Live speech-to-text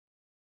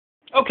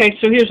Okay,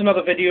 so here's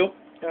another video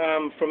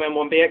from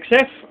M1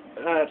 BXF.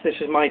 This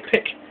is my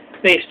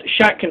PIC-based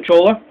shack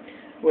controller,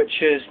 which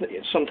is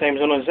sometimes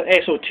known as the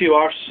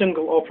SO2R,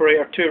 single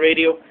operator 2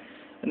 radio.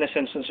 In this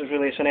instance,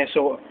 it's an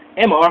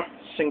SOMR,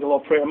 single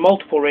operator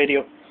multiple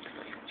radio.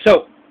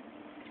 So,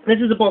 this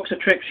is a box of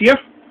tricks here,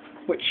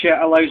 which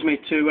allows me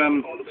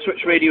to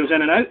switch radios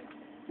in and out,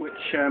 which,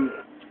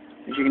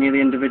 as you can hear the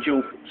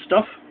individual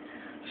stuff.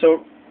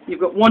 So,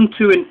 you've got 1,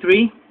 2 and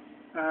 3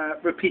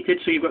 repeated,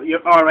 so you've got your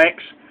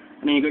RX,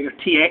 and then you've got your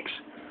TX.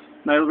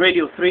 Now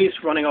radio 3 is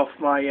running off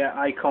my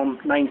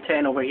ICOM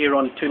 910 over here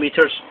on 2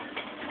 meters.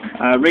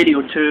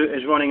 Radio 2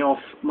 is running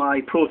off my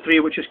Pro 3,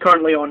 which is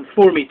currently on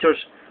 4 meters,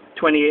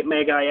 28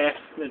 meg IF,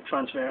 the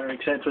transmitter,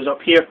 etc. is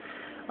up here.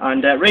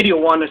 And radio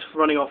 1 is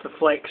running off the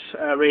Flex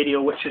radio,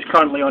 which is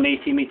currently on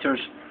 80 meters,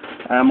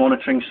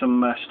 monitoring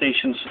some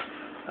stations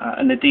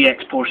in the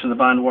DX portion of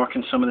the band work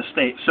in some of the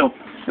states. So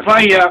if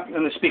I,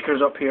 and the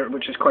speakers up here,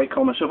 which is quite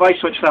common, so if I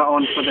switch that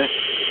on for the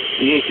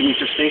 80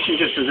 meter station,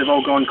 just as they've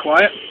all gone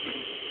quiet,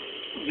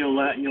 you'll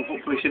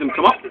hopefully see them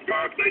come up.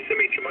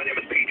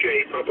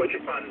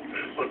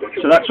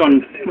 So that's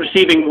on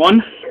receiving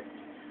 1.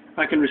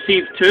 I can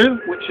receive 2,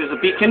 which is a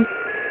beacon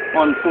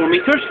on 4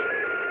 meters.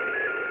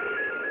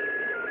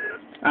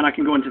 And I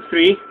can go into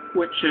 3,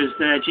 which is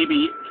the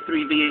GB3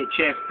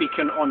 VHF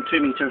beacon on 2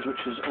 meters,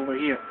 which is over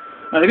here.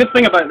 Now the good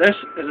thing about this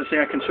is,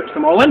 I can switch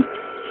them all in,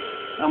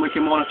 and we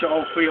can monitor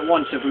all 3 at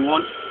once if we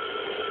want,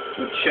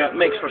 which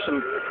makes for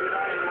some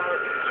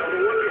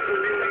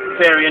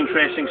very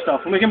interesting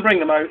stuff. And we can bring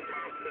them out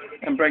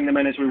and bring them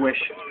in as we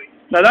wish.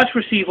 Now that's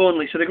receive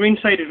only, so the green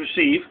side is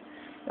receive,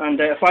 and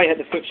if I hit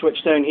the foot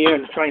switch down here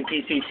and try and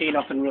PTT,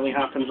 nothing really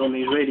happens on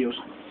these radios.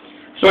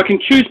 So I can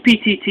choose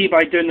PTT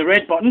by doing the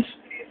red buttons,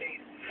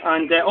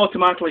 and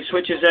automatically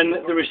switches in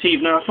the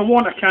receive. Now if I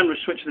want, I can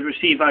switch the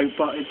receive out,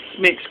 but it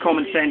makes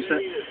common sense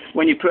that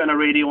when you put in a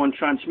radio on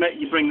transmit,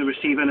 you bring the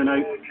receive in and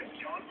out.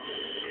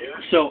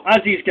 So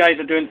as these guys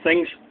are doing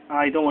things,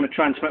 I don't want to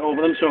transmit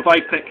over them, so if I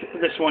pick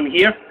this one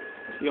here,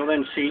 you'll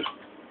then see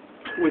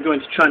we're going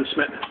to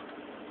transmit.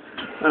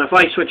 And if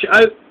I switch it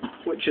out,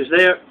 which is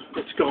there,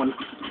 it's gone.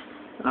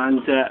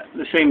 And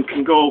the same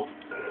can go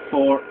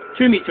for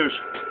 2 meters.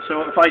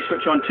 So if I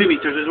switch on 2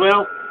 meters as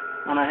well,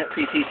 and I hit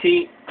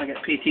PTT, I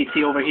get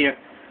PTT over here.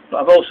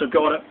 But I've also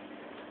got it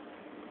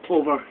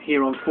over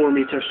here on 4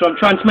 meters. So I'm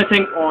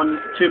transmitting on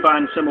 2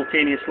 bands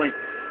simultaneously,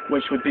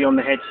 which would be on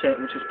the headset,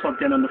 which is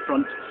plugged in on the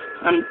front.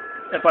 And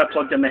if I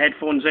plugged in the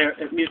headphones there,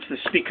 it mutes the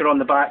speaker on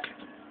the back,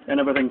 and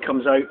everything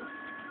comes out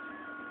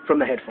from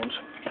the headphones.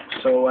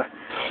 So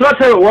that's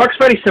how it works.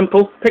 Very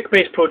simple.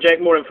 PIC-based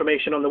project. More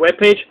information on the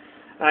webpage,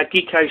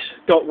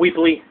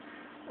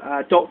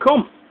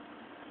 geekhouse.weebly.com,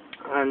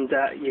 and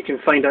you can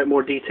find out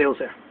more details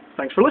there.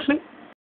 Thanks for listening.